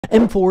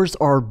M4s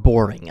are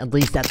boring, at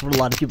least that's what a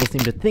lot of people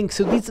seem to think,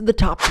 so these are the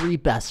top 3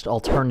 best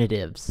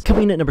alternatives.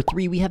 Coming in at number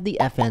 3, we have the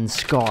FN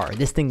Scar.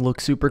 This thing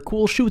looks super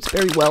cool, shoots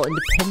very well, and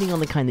depending on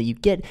the kind that you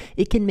get,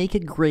 it can make a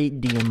great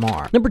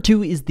DMR. Number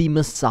 2 is the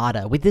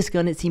Masada. With this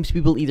gun, it seems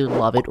people either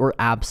love it or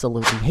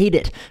absolutely hate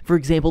it. For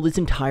example, this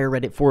entire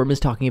Reddit forum is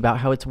talking about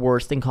how it's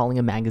worse than calling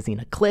a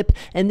magazine a clip,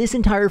 and this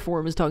entire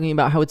forum is talking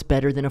about how it's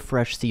better than a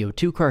fresh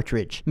CO2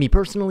 cartridge. Me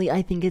personally,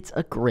 I think it's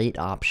a great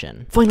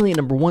option. Finally, at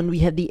number 1, we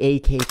have the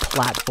AK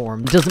platform.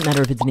 It doesn't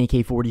matter if it's an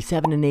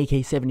AK-47, an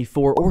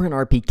AK-74, or an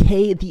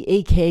RPK, the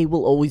AK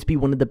will always be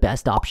one of the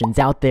best options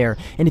out there.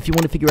 And if you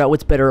want to figure out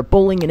what's better at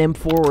bowling, an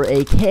M4 or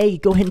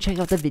AK, go ahead and check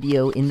out the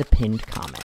video in the pinned comment.